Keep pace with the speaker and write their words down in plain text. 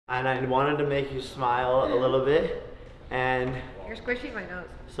And I wanted to make you smile a little bit, and you're squishing my nose.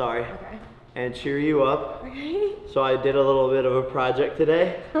 Sorry. Okay. And cheer you up. Okay. So I did a little bit of a project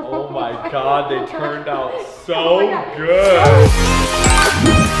today. Oh my God, they turned out so good.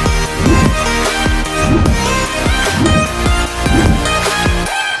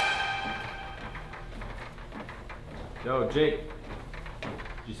 Yo, Jake.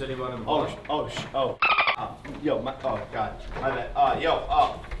 You said you wanted to. Yo, oh God, my bad.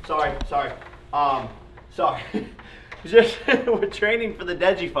 Sorry. Sorry. Just we're training for the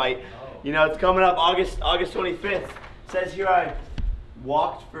Deji fight. You know, it's coming up August 25th. Says here I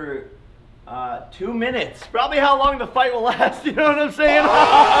walked for 2 minutes. Probably how long the fight will last. You know what I'm saying?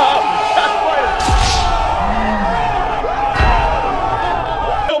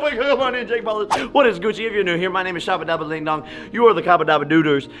 Come on in, Cjbeards. What is Gucci? If you're new here, my name is Shabba Ding Dong. You are the Kabba Dabba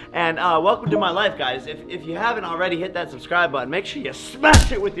Dooders. And welcome to my life, guys. If you haven't already, hit that subscribe button. Make sure you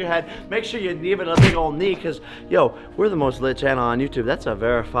smash it with your head. Make sure you give it a big old knee, because, yo, we're the most lit channel on YouTube. That's a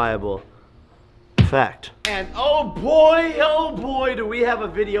verifiable fact. And oh boy, do we have a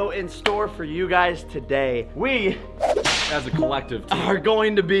video in store for you guys today. We, as a collective team, are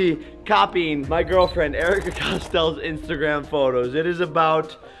going to be copying my girlfriend Erica Costell's Instagram photos. It is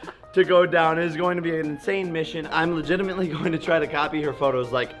about to go down. It is going to be an insane mission. I'm legitimately going to try to copy her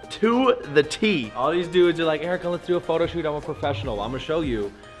photos like to the T. All these dudes are like, Erica, let's do a photo shoot. I'm a professional. I'm gonna show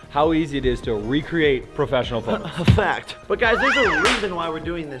you how easy it is to recreate professional photos. A fact. But guys, there's a reason why we're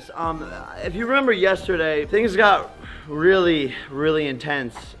doing this. If you remember yesterday, things got really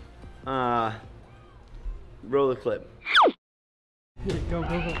intense. Roll the clip. Go.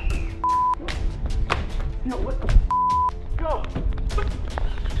 Yo, what the Go!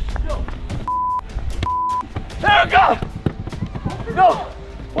 Yo! Erica! No!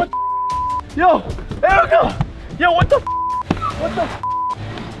 What the Yo! Erica! Yo, what the What the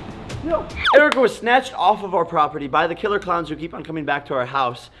Yo. Erica was snatched off of our property by the killer clowns who keep on coming back to our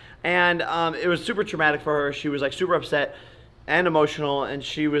house. And it was super traumatic for her. She was like super upset and emotional, and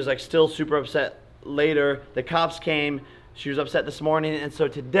she was like still super upset later. The cops came. She was upset this morning, and so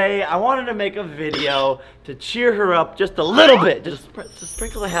today I wanted to make a video to cheer her up just a little bit. Just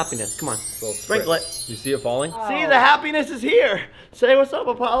sprinkle the happiness. Come on, sprinkle it. You see it falling? Oh. See, the happiness is here. Say what's up,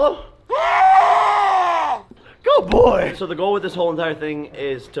 Apollo. Go boy! So the goal with this whole entire thing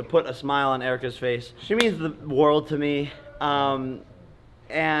is to put a smile on Erica's face. She means the world to me,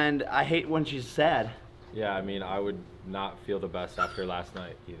 and I hate when she's sad. Yeah, I mean, I would not feel the best after last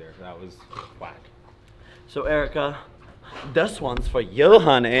night either. That was whack. So Erica, this one's for you,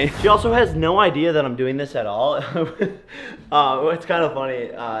 honey. She also has no idea that I'm doing this at all. It's kind of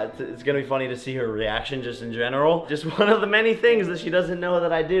funny. It's gonna be funny to see her reaction just in general. Just one of the many things that she doesn't know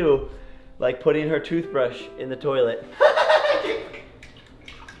that I do. Like putting her toothbrush in the toilet.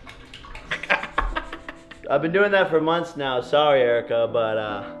 I've been doing that for months now. Sorry, Erica, but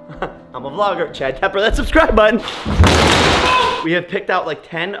I'm a vlogger. Chad, tap that subscribe button. We have picked out like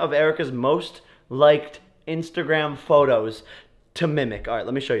 10 of Erica's most liked Instagram photos to mimic. All right,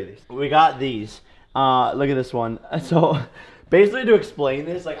 let me show you these. We got these. Look at this one. So basically, to explain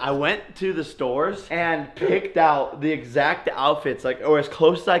this, like I went to the stores and picked out the exact outfits, like, or as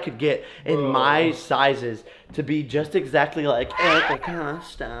close as I could get in my sizes to be just exactly like Erica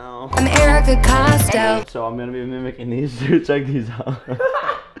Costello. I'm Erica Costello. So I'm gonna be mimicking these two. Check these out.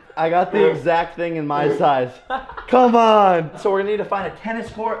 I got the exact thing in my size. Come on. So we're gonna need to find a tennis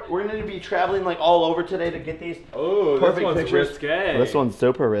court. We're gonna need to be traveling like all over today to get these perfect this one's pictures. risque. This one's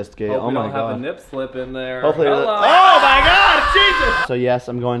super risque. Hope oh my don't god. have a nip slip in there. Hopefully. Hello. Oh my god, Jesus! So yes,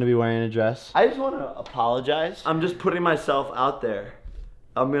 I'm going to be wearing a dress. I just want to apologize. I'm just putting myself out there.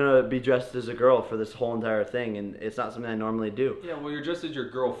 I'm gonna be dressed as a girl for this whole entire thing, and it's not something I normally do. Yeah, well, you're dressed as your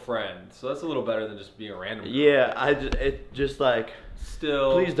girlfriend, so that's a little better than just being a random girl. Yeah, it just like.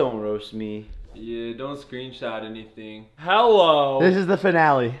 Still. Please don't roast me. Yeah, don't screenshot anything. Hello. This is the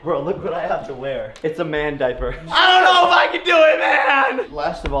finale. Bro, look what I have to wear. It's a man diaper. I don't know if I can do it, man!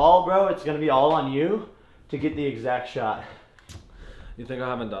 Last of all, bro, it's gonna be all on you to get the exact shot. You think I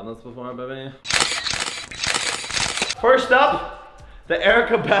haven't done this before, baby? First up, the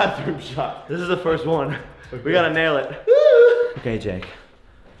Erica bathroom shot. This is the first one. Okay. We gotta nail it. Okay, Jake.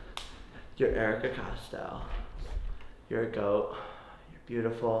 You're Erica Costello. You're a goat. You're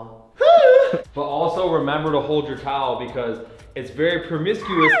beautiful. But also remember to hold your towel because it's very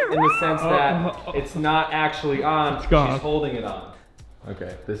promiscuous in the sense that it's not actually on. She's holding it on.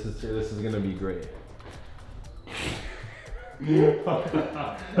 Okay, this is gonna be great. You can't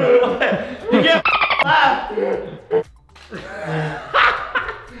laugh.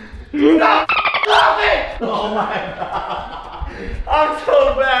 Stop laughing! Oh my god. I'm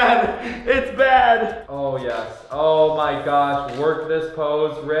so bad. It's bad. Oh yes. Oh my gosh. Work this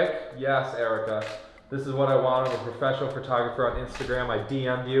pose, Rick. Yes, Erica. This is what I want. I'm a professional photographer on Instagram. I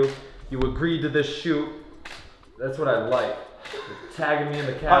DM'd you. You agreed to this shoot. That's what I like. You're tagging me in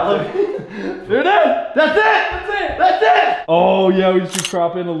the caption. There it is. That's it. That's it. That's it. Oh yeah, we just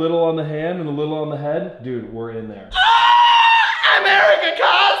crop in a little on the hand and a little on the head. Dude, we're in there. I'm Erica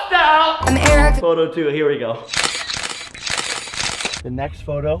Costa. I'm Erica. Photo 2, here we go. The next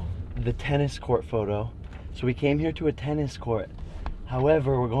photo, the tennis court photo. So we came here to a tennis court.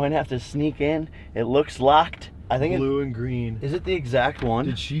 However, we're going to have to sneak in. It looks locked. I think Blue and green. Is it the exact one?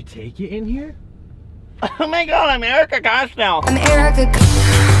 Did she take it in here? Oh my God, I'm Erica Costa. I'm Erica.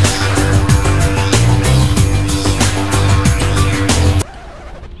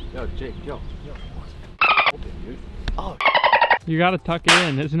 Yo, Jake, yo. Open, dude. Oh. You gotta tuck it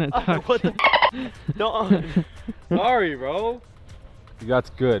in, isn't it? Tucked? What the? Don't. Sorry, bro. That's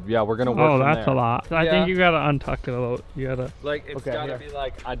good. Yeah, we're gonna work Oh, from that's there. a lot. I think you gotta untuck it a little. You gotta. Like, it's Okay, gotta here. be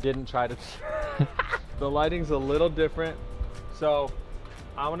like, I didn't try to. The lighting's a little different. So,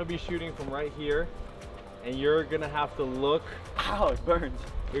 I'm gonna be shooting from right here. And you're gonna have to look. Ow, it burns.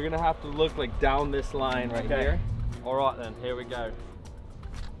 You're gonna have to look like down this line right Okay. here. All right then, here we go.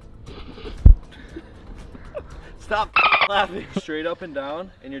 Stop laughing. Straight up and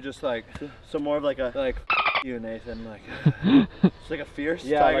down, and you're just like, So more of like a, you, Nathan, like. it's like a fierce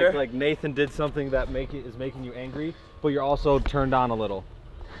Yeah, tiger. like Nathan did something that is making you angry, but you're also turned on a little.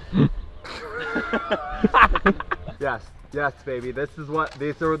 Yes, yes, baby.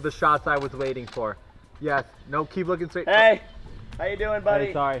 These are the shots I was waiting for. Yes. No, keep looking straight. Hey, how you doing, buddy?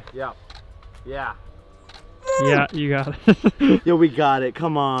 Hey, sorry. Yeah. Yeah. Yeah, you got it. Yo, we got it.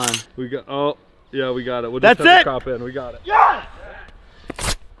 Come on. We got. Oh, yeah, we got it. We'll That's just have it? to crop in. We got it. Yeah.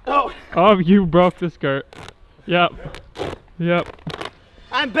 Oh, Oh, you broke the skirt. Yep. Yep.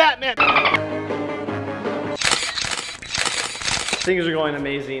 I'm Batman. Things are going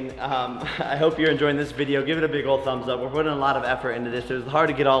amazing. I hope you're enjoying this video. Give it a big old thumbs up. We're putting a lot of effort into this. It was hard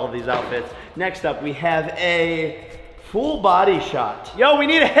to get all of these outfits. Next up, we have a full body shot. Yo, we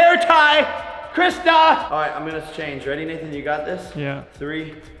need a hair tie. Krista. All right, I'm gonna change. Ready, Nathan? You got this? Yeah.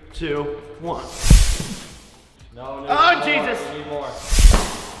 3, 2, 1. No, Oh, Jesus. We need more.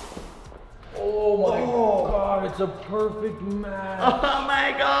 Oh my God, it's a perfect match. Oh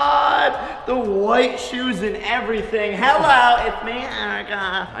my God! The white shoes and everything. Hello, it's me,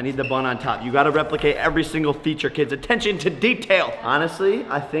 Erica. I need the bun on top. You gotta replicate every single feature, kids. Attention to detail. Honestly,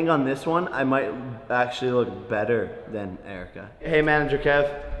 I think on this one, I might actually look better than Erica. Hey, Manager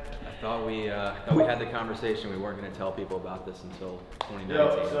Kev. I thought we had the conversation. We weren't going to tell people about this until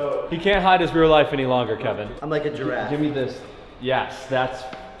 2019. He can't hide his real life any longer, Kevin. I'm like a giraffe. Give me this. Yes, that's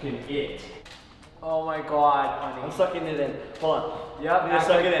fucking it. Oh my God, honey. I'm sucking it in. Hold on. Yep, I'm gonna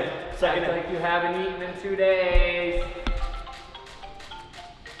suck it in. Suck it in. like you haven't eaten in 2 days.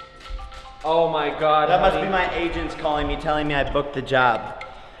 Oh my God, That must honey. be my agents calling me, telling me I booked the job.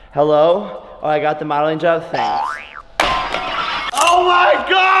 Hello? Oh, I got the modeling job? Thanks. Oh my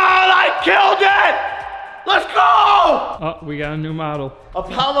God! I killed it! Let's go! Oh, we got a new model.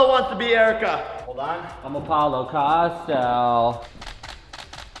 Apollo wants to be Erica. Hold on. I'm Apollo Costello.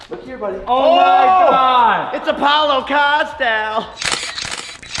 Look here, buddy. Oh my God! It's Apollo Costello.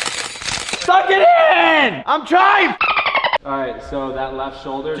 Suck it in! I'm trying. All right, so that left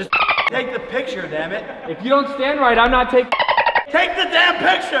shoulder. Just take the picture, damn it. If you don't stand right, I'm not taking. Take the damn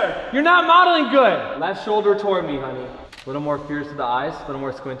picture. You're not modeling good. Left shoulder toward me, honey. A little more fierce to the eyes. A little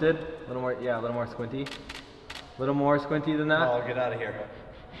more squinted. A little more, yeah, a little more squinty. A little more squinty than that. Oh, get out of here.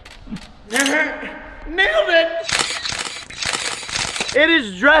 Nailed it. It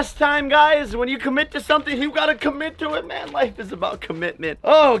is dress time, guys. When you commit to something, you gotta commit to it, man. Life is about commitment.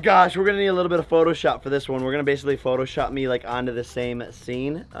 Oh gosh, we're gonna need a little bit of Photoshop for this one. We're gonna basically Photoshop me like onto the same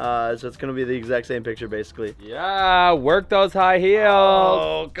scene. So it's gonna be the exact same picture, basically. Yeah, work those high heels.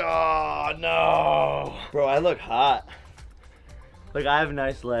 Oh God, no. Bro, I look hot. Look, I have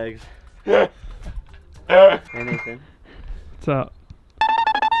nice legs. Hey, Nathan. What's up?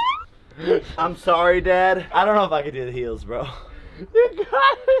 I'm sorry, Dad. I don't know if I could do the heels, bro. You gotta do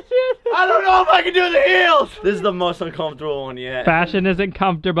that. I don't know if I can do the heels. This is the most uncomfortable one yet. Fashion isn't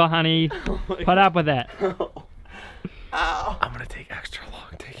comfortable, honey. Put up with it. Ow. I'm gonna take extra long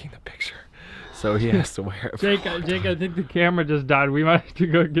taking the picture, so he has to wear it. Jake, I think the camera just died. We might have to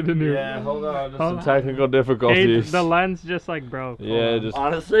go get a new. Yeah, hold on. Just Hold some on. technical Hey, difficulties. the lens just like broke. Yeah, just.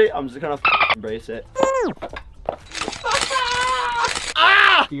 Honestly, I'm just gonna embrace it.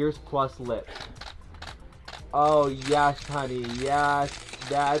 Fierce plus lips. Oh yes, honey. Yes,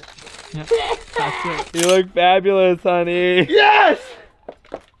 that's. Yeah, that's it. You look fabulous, honey. Yes!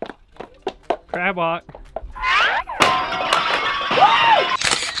 Crab walk.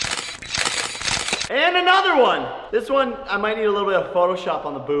 And another one. This one, I might need a little bit of Photoshop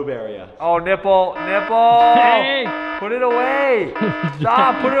on the boob area. Oh, nipple, nipple. Hey. Put it away.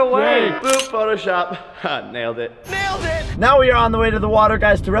 Stop, put it away. Boop, Photoshop. Nailed it. Nailed it. Now we are on the way to the water,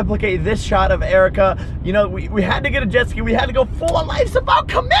 guys, to replicate this shot of Erica. You know, we had to get a jet ski. We had to go full on. Life's about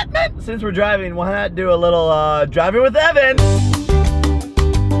commitment. Since we're driving, why not do a little driving with Evan?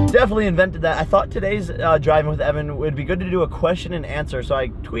 Definitely invented that. I thought today's driving with Evan would be good to do a question and answer. So I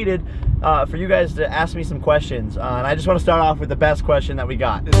tweeted for you guys to ask me some questions. And I just want to start off with the best question that we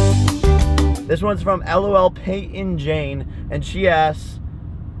got. This one's from LOL Peyton Jane, and she asks,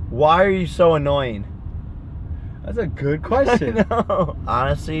 "Why are you so annoying?" That's a good question. I know.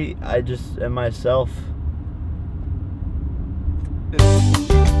 Honestly, I just am myself.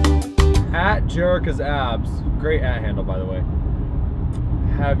 At Jerica's abs, great at handle by the way.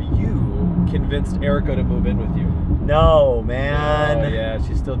 Have you convinced Erica to move in with you? No, man. Oh yeah,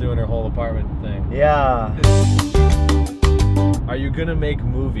 she's still doing her whole apartment thing. Yeah. Are you gonna make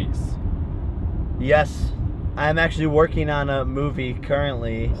movies? Yes. I'm actually working on a movie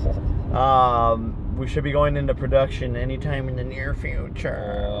currently. We should be going into production anytime in the near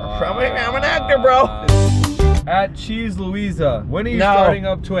future. I'm an actor, bro. At Cheese Louisa, when are you starting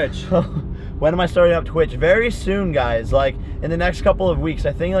up Twitch? When am I starting up Twitch? Very soon, guys. Like in the next couple of weeks.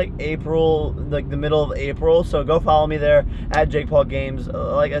 I think like April, like the middle of April. So go follow me there at Jake Paul Games.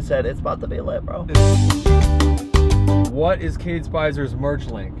 Like I said, it's about to be lit, bro. What is Cjbeards' merch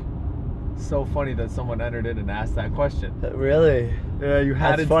link? So funny that someone entered in and asked that question. Really? Yeah, you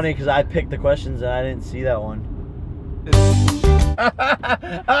had That's funny because I picked the questions and I didn't see that one.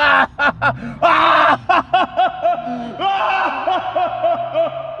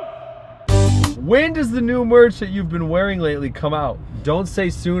 When does the new merch that you've been wearing lately come out? Don't say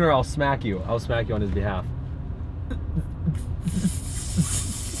soon or I'll smack you. I'll smack you on his behalf.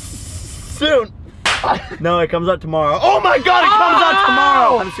 Soon. No, it comes out tomorrow. Oh my god, it comes out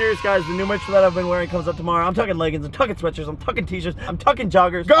tomorrow! I'm serious, guys. The new merch that I've been wearing comes out tomorrow. I'm talking leggings, I'm talking sweatshirts, I'm talking t-shirts, I'm talking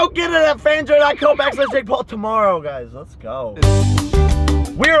joggers. Go get it at fanjoy.com/Jake Paul tomorrow, guys. Let's go.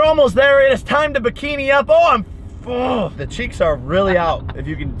 We're almost there. It is time to bikini up. The cheeks are really out. If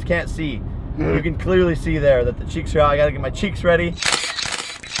you can't see, you can clearly see there that the cheeks are out. I gotta get my cheeks ready.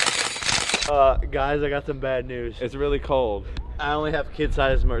 Guys, I got some bad news. It's really cold. I only have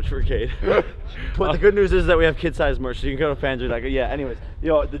kid-sized merch for Kate. But the good news is that we have kid-sized merch, so you can go to fanjoy.com. Yeah, anyways.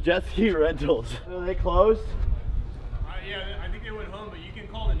 Yo, the jet ski rentals. Are they closed? Yeah, I think they went home, but you can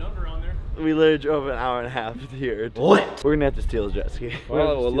call the number on there. We literally drove an hour and a half here. What? We're gonna have to steal the jet ski.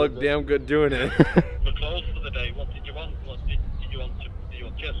 Well, we'll look damn good doing it. We're closed for the day. What did you want? Did you want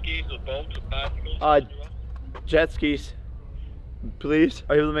jet skis or boats or bicycles? Jet skis. Please?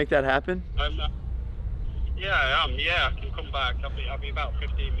 Are you able to make that happen? Yeah, I am. Yeah, I can come back. I'll be about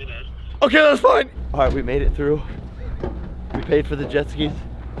 15 minutes. Okay, that's fine. All right, we made it through. We paid for the jet skis.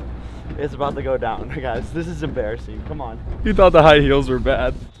 It's about to go down, guys. This is embarrassing. Come on. You thought the high heels were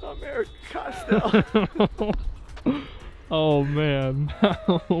bad. America still. Oh man.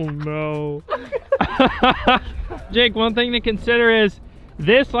 Oh no. Jake, one thing to consider is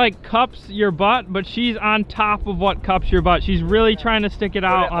this like cups your butt, but she's on top of what cups your butt. She's really trying to stick it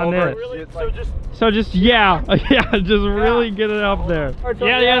out on this. Really? So just yeah, just really get it up there.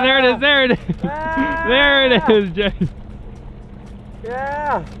 Yeah, there it is, there it is. There it is, Jake.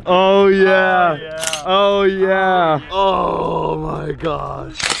 Yeah. Oh yeah. Oh yeah. Oh my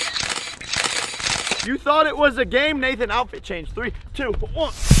gosh. You thought it was a game, Nathan? Outfit change. 3, 2,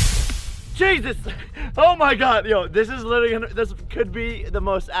 1. Jesus. Oh my god. Yo, this is literally this could be the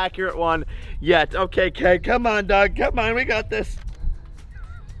most accurate one yet. Okay, Kay, come on, dog. Come on, we got this.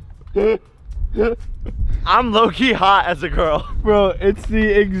 I'm low-key hot as a girl. Bro, it's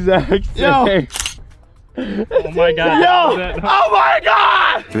the exact same. Oh my god. Yo! Oh my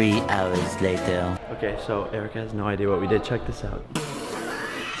god! 3 hours later. Okay, so Erica has no idea what we did. Check this out.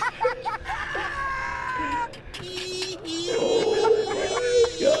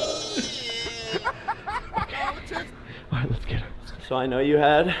 Alright, let's get her. So I know you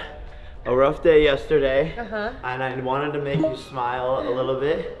had a rough day yesterday. And I wanted to make you smile a little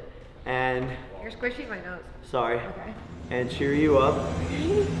bit. And you're squishing my nose. Sorry. Okay. And cheer you up.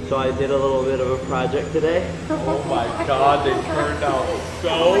 So I did a little bit of a project today. Oh my god, they turned out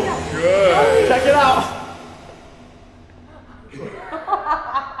so good. Check it out.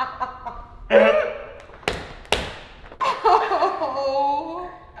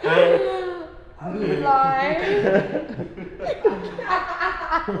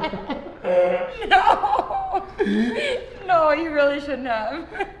 No, you really shouldn't have.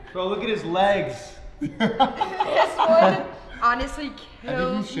 Bro, look at his legs. This one honestly kills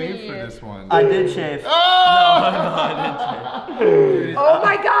I think you shaved me. for this one. I did shave. Oh! No, I didn't shave. Oh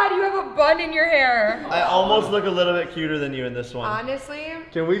my god, you have a bun in your hair. I almost look a little bit cuter than you in this one. Honestly,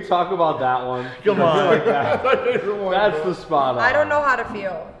 Can we talk about that one? Come on. Like that. That's the spot on. I don't know how to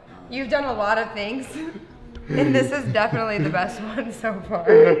feel. You've done a lot of things, and this is definitely the best one so far.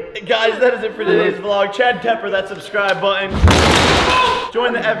 Guys, that is it for today's vlog. Chad Tepper that subscribe button.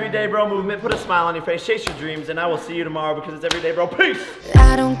 Join the Everyday Bro movement. Put a smile on your face. Chase your dreams. And I will see you tomorrow because it's Everyday Bro. Peace.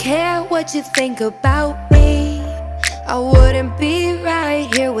 I don't care what you think about me. I wouldn't be right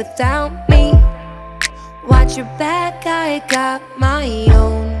here without me. Watch your back, I got my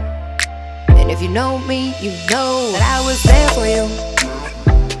own. And if you know me, you know that I was there for you.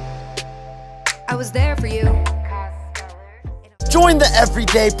 I was there for you. Join the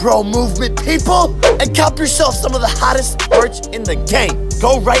Everyday Bro movement, people, and cop yourself some of the hottest merch in the game.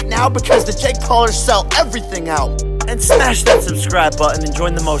 Go right now because the Jake Paulers sell everything out. And smash that subscribe button and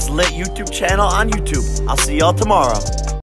join the most lit YouTube channel on YouTube. I'll see y'all tomorrow.